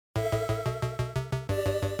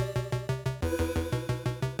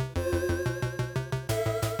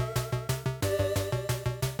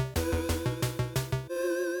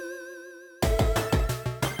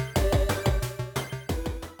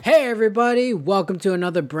Hey everybody, welcome to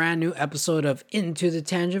another brand new episode of Into the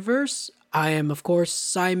Tangentverse. I am of course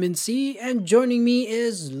Simon C, and joining me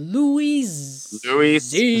is Louis Z.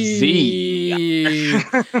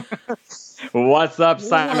 What's up,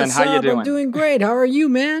 Simon? What's How you up? doing? I'm doing great. How are you,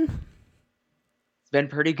 man? It's been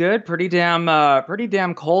pretty good. Pretty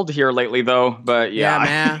damn cold here lately, though. But Yeah,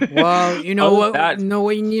 yeah. man. Well, you know Other than what? that, You know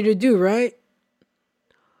what you need to do, right?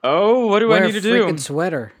 oh, what do I Wear a need to freaking do?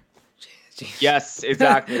 sweater. Yes,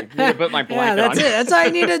 exactly. Need to put my Yeah, blanket that's on. it. That's all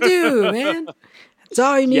you need to do, man. That's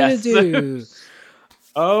all you need to Yes. do.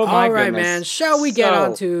 Oh my All right, man. goodness. Shall we get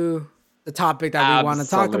on to the topic that we want to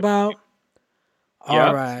talk Absolutely. about? All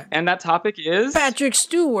Yep. right. And that topic is Patrick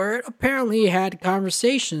Stewart apparently had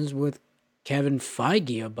conversations with Kevin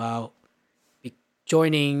Feige about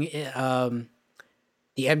joining the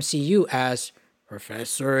MCU as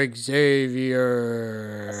Professor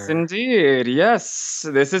Xavier. indeed. Yes,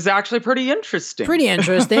 this is actually pretty interesting. Pretty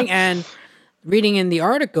interesting. And reading in the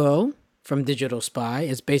article from Digital Spy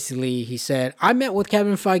is basically he said, I met with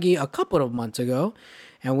Kevin Feige a couple of months ago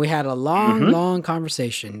and we had a long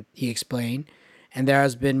conversation, he explained. And there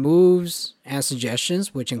has been moves and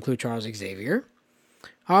suggestions, which include Charles Xavier.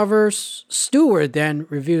 However, Stewart then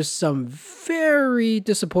reviews some very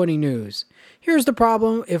disappointing news. Here's the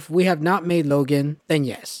problem. If we have not made Logan, then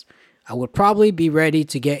yes, I would probably be ready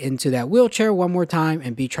to get into that wheelchair one more time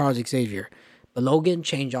and be Charles Xavier. But Logan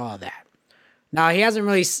changed all of that. Now, he hasn't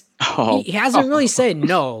really he hasn't really said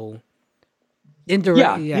no. He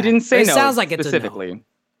didn't say it no sounds like it's specifically. a no,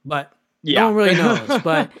 but Yeah. no one really knows.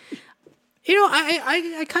 But you know,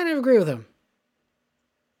 I kind of agree with him.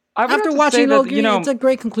 I would After have to watching say that, Logan, it's a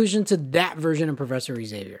great conclusion to that version of Professor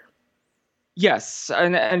Xavier. yes,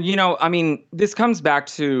 and I mean, this comes back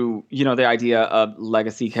to the idea of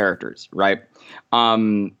legacy characters, right?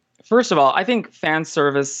 First of all, I think fan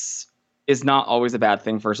service is not always a bad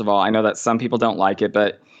thing. First of all, I know that some people don't like it,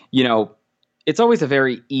 but it's always a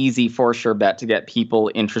very easy for sure bet to get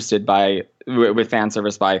people interested with fan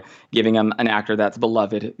service by giving them an actor that's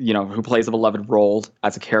beloved, who plays a beloved role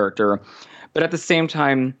as a character. But at the same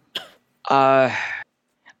time,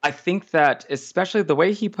 I think that especially the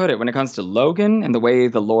way he put it when it comes to Logan and the way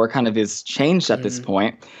the lore kind of is changed at this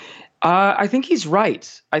point, I think he's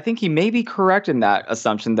right. I think he may be correct in that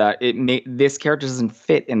assumption that this character doesn't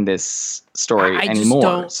fit in this story I anymore,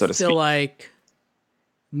 just don't so to feel speak. like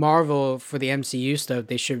Marvel for the MCU stuff.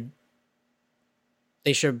 They should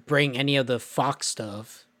bring any of the Fox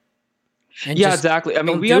stuff. And Yeah, just exactly. I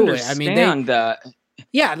mean, don't we do it. understand that.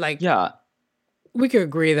 Yeah, like Yeah. we could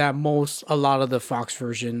agree that a lot of the Fox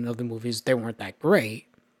version of the movies they weren't that great.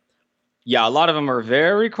 Yeah, a lot of them are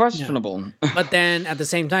very questionable. But then at the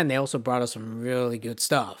same time, they also brought us some really good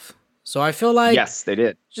stuff. So I feel like Yes, they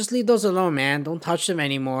did. just leave those alone, man. Don't touch them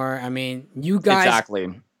anymore. I mean, you guys,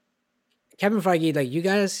 Exactly. Kevin Feige, like you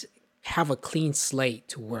guys have a clean slate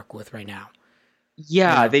to work with right now.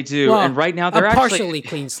 Yeah, they do. Well, And right now a they're partially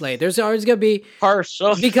clean slate. There's always gonna be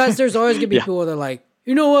partial. because there's always gonna be Yeah. people that are like,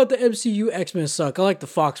 you know what, the MCU X-Men suck. I like the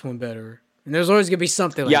Fox one better. And there's always gonna be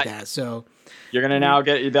something like that. So You're gonna now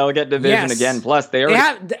they'll get Division Yes. again. Plus they they already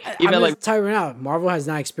have. I'm even gonna like tell you right now, Marvel has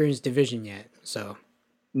not experienced Division yet. So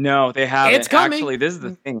no, they haven't. It's coming. Actually, this is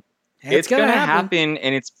the thing. it's gonna happen.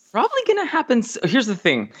 And it's probably gonna happen. Here's the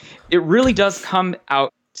thing. It really does come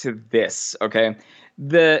out to this, okay?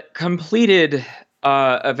 The completed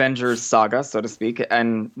Avengers saga, so to speak,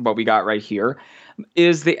 and what we got right here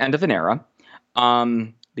is the end of an era.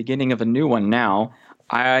 Beginning of a new one now.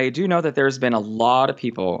 I do know that there's been a lot of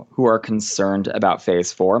people who are concerned about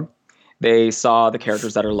Phase 4. They saw the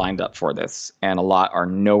characters that are lined up for this, and a lot are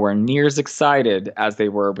nowhere near as excited as they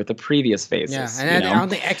were with the previous phases. Yeah, and I don't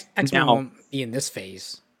think X-Men Now- won't be in this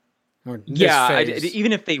phase. Or this Yeah, phase.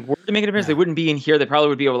 even if they were to make an appearance, Yeah. they wouldn't be in here. They probably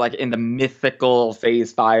would be like in the mythical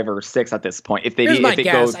Phase 5 or 6 at this point, if Here's my it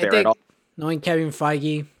guess. goes I there think at all. knowing Kevin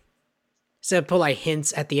Feige, instead of put like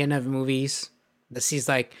hints at the end of movies that sees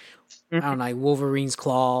like I don't know, like Wolverine's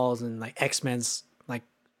claws and like X-Men's like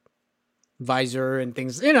visor and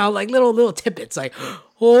things, like little tidbits like, oh,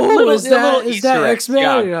 Little is that Easter eggs,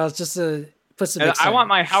 X-Men? yeah. It's just a put some I excitement. want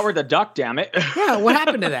my Howard the Duck, damn it. Yeah, what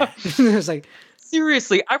happened to that? It's like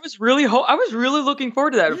Seriously, I was really looking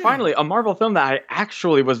forward to that. Yeah. Finally, a Marvel film that I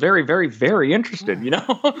actually was very, very, very interested.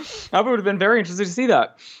 I would have been very interested to see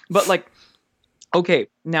that. But like, okay,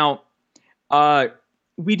 now,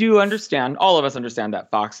 we do understand. All of us understand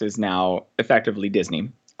that Fox is now effectively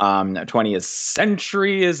Disney. 20th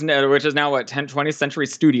Century which is now what 20th Century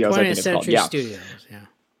Studios. I think 20th it's called. Century Yeah. Studios. Yeah.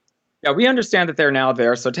 Yeah, we understand that they're now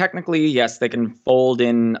there. So technically, yes, they can fold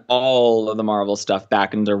in all of the Marvel stuff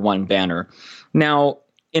back under one banner. Now,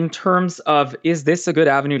 in terms of, is this a good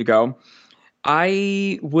avenue to go?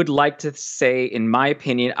 I would like to say, in my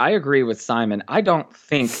opinion, I agree with Simon. I don't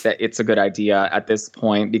think that it's a good idea at this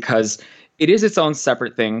point because it is its own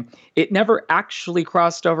separate thing. It never actually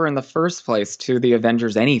crossed over in the first place to the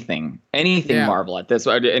Avengers anything Yeah. Marvel at this.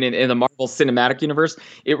 In the Marvel Cinematic Universe,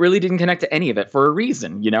 it really didn't connect to any of it for a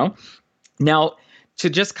reason, you know? Now, to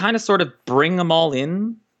just kind of sort of bring them all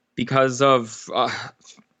in because of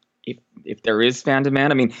if there is fan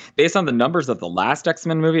demand. I mean, based on the numbers of the last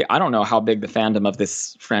X-Men movie, I don't know how big the fandom of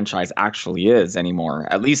this franchise actually is anymore.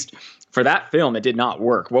 At least for that film, it did not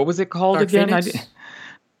work. What was it called Dark again? Phoenix?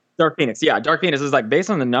 Dark Phoenix. Yeah, Dark Phoenix is like,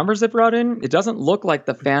 based on the numbers it brought in, it doesn't look like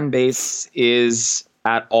the fan base is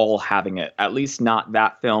at all having it. At least not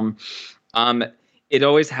that film. It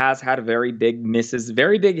always has had very big misses,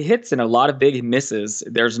 very big hits, and a lot of big misses.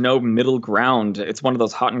 There's no middle ground. It's one of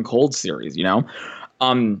those hot and cold series, you know?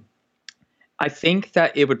 I think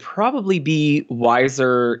that it would probably be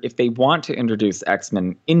wiser if they want to introduce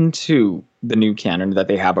X-Men into the new canon that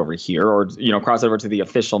they have over here, or, you know, cross over to the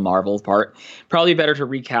official Marvel part. Probably better to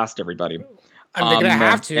recast everybody. I mean, they're gonna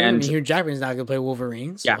have to. And I mean, Hugh Jackman's not gonna play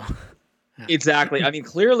Wolverine. So. yeah, exactly. I mean,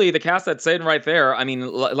 clearly the cast that's saying right there. I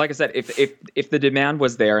mean, like I said, if the demand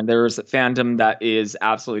was there and there's fandom that is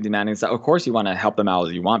absolutely demanding, so of course you want to help them out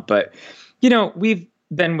as you want. But you know, we've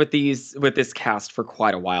been with this cast for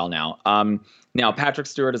quite a while now. Now Patrick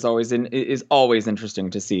Stewart is always interesting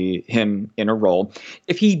to see him in a role.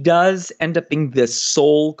 If he does end up being the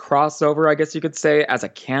sole crossover, I guess you could say, as a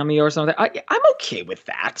cameo or something, I'm okay with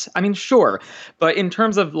that. I mean, sure, but in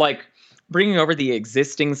terms of like bringing over the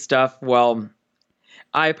existing stuff, well,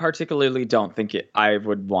 I particularly don't think I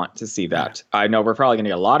would want to see that. I know we're probably going to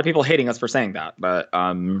get a lot of people hating us for saying that, but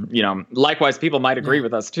you know, likewise, people might agree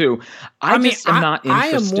with us too. I mean, just am not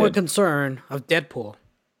interested. I am more concerned of Deadpool.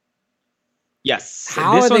 Yes,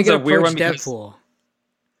 how this are they one's a going to weird approach one Deadpool?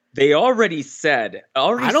 They already said.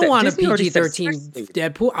 I don't want a PG-13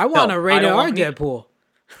 Deadpool. I want a rated R Deadpool.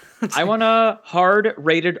 I want a hard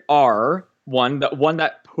rated R one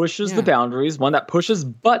that pushes the boundaries, one that pushes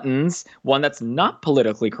buttons, one that's not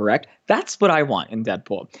politically correct. That's what I want in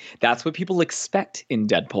Deadpool. That's what people expect in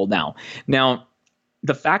Deadpool now. Now,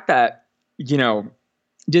 the fact that, you know,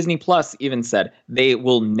 Disney Plus even said they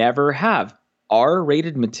will never have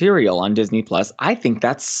R-rated material on Disney Plus, I think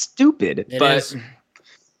that's stupid. But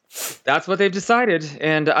that's what they've decided.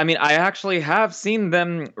 And I mean, I actually have seen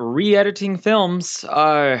them re-editing films.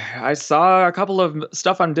 I saw a couple of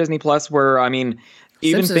stuff on Disney Plus where, I mean,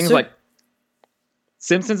 even Simpsons things like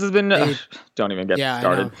Simpsons has been don't even get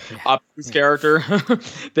started. His character,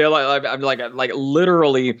 they're like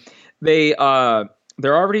literally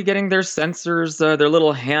they're already getting their censors, their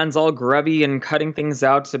little hands all grubby and cutting things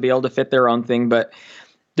out to be able to fit their own thing. But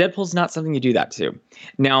Deadpool's not something you do that to.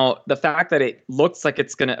 Now, the fact that it looks like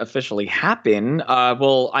it's going to officially happen,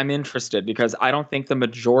 well, I'm interested because I don't think the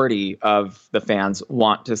majority of the fans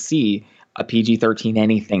want to see a PG-13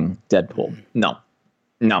 anything Deadpool. No.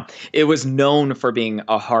 It was known for being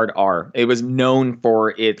a hard R. It was known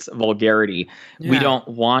for its vulgarity. Yeah. We don't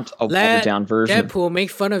want a watered down version. Deadpool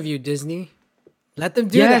make fun of you, Disney. Let them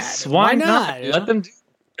do that. Yes, why not? Let them do.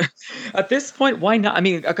 At this point, why not? I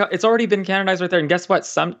mean, it's already been canonized right there. And guess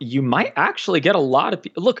what? You might actually get a lot of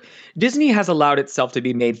people. Look, Disney has allowed itself to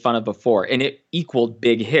be made fun of before, and it equaled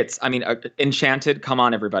big hits. I mean, Enchanted, come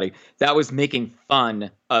on, everybody. That was making fun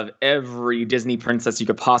of every Disney princess you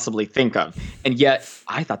could possibly think of. And yet,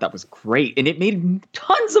 I thought that was great. And it made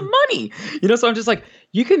tons of money. You know, so I'm just like,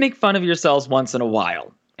 you can make fun of yourselves once in a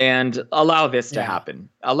while. And allow this to happen.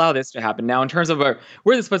 Allow this to happen. Now, in terms of where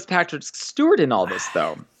this puts Patrick Stewart in all this,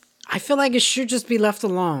 though, I feel like it should just be left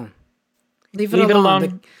alone. Leave it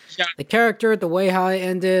alone. The character, the way how it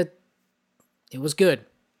ended, it was good.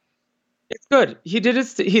 It's good. He did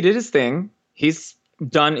his thing. He's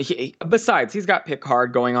done. Besides, he's got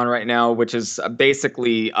Picard going on right now, which is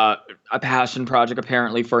basically a passion project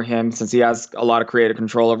apparently for him, since he has a lot of creative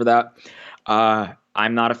control over that.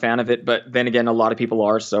 I'm not a fan of it, but then again, a lot of people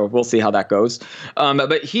are, so we'll see how that goes.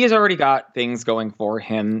 But he has already got things going for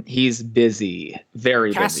him. He's busy,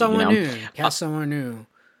 very busy. Cast someone new. Cast someone new.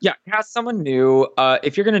 Yeah, cast someone new.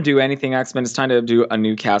 If you're going to do anything X-Men, it's time to do a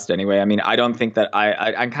new cast anyway. I mean, I don't think that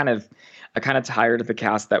I'm kind of tired of the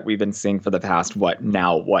cast that we've been seeing for the past,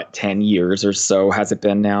 10 years or so has it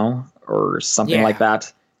been now? Or something like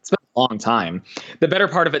that. It's been a long time. The better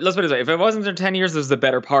part of it, let's put it this way, if it wasn't for 10 years, it was the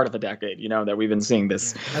better part of a decade, you know, that we've been seeing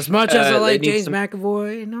this. As much as I like James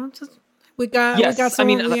McAvoy, you know, we got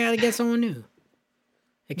someone, we gotta get someone new.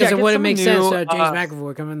 Because it wouldn't make sense to have James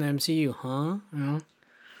McAvoy come in the MCU, huh? You know?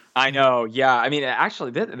 I know, yeah. I mean, actually,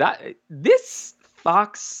 this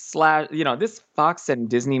this Fox and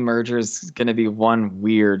Disney merger is going to be one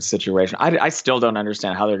weird situation. I still don't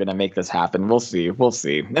understand how they're going to make this happen. We'll see. We'll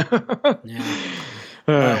see. Yeah.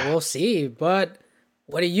 Well, we'll see. But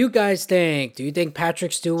what do you guys think? Do you think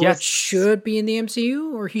Patrick Stewart should be in the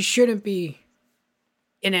MCU, or he shouldn't be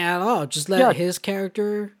in it at all? Just let his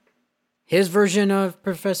character, his version of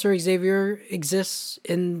Professor Xavier exists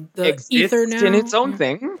in the ether now? In its own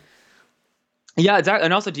thing. Yeah, exactly.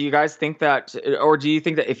 And also, do you guys think that, or do you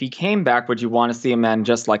think that if he came back, would you want to see him in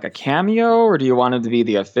just like a cameo, or do you want him to be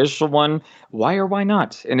the official one? Why or why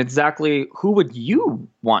not? And exactly who would you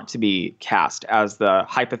want to be cast as the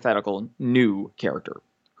hypothetical new character?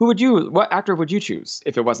 What actor would you choose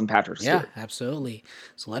if it wasn't Patrick Stewart? Yeah, absolutely.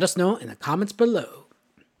 So let us know in the comments below.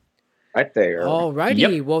 Right there.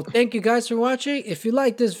 Alrighty. Yep. Well, thank you guys for watching. If you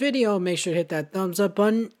like this video, make sure to hit that thumbs up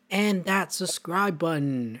button and that subscribe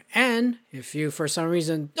button. And if you, for some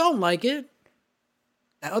reason, don't like it,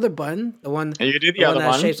 that other button, the one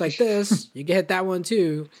that shapes like this, you can hit that one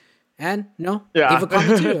too. And leave a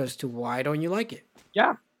comment too as to why don't you like it.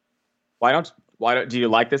 Yeah. Do you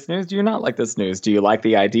like this news? Do you not like this news? Do you like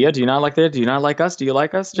the idea? Do you not like it? Do you not like us? Do you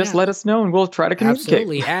like us? Just let us know and we'll try to communicate.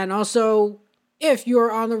 Absolutely. And also, if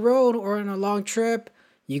you're on the road or on a long trip,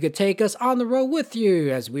 you could take us on the road with you,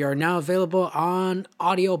 as we are now available on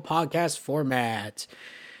audio podcast format.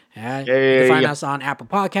 You can find us on Apple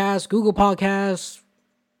Podcasts, Google Podcasts,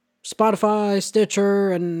 Spotify,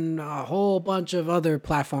 Stitcher, and a whole bunch of other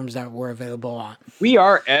platforms that we're available on. We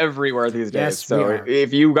are everywhere these days. Yes, so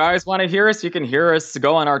if you guys want to hear us, you can hear us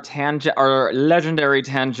go on our legendary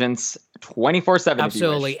tangents 24/7.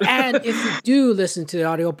 Absolutely. And if you do listen to the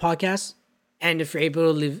audio podcast, and if you're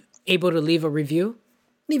able to leave a review,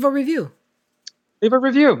 leave a review. Leave a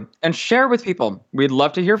review and share with people. We'd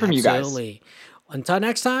love to hear from you guys. Absolutely. Until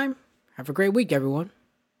next time, have a great week, everyone.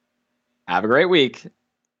 Have a great week.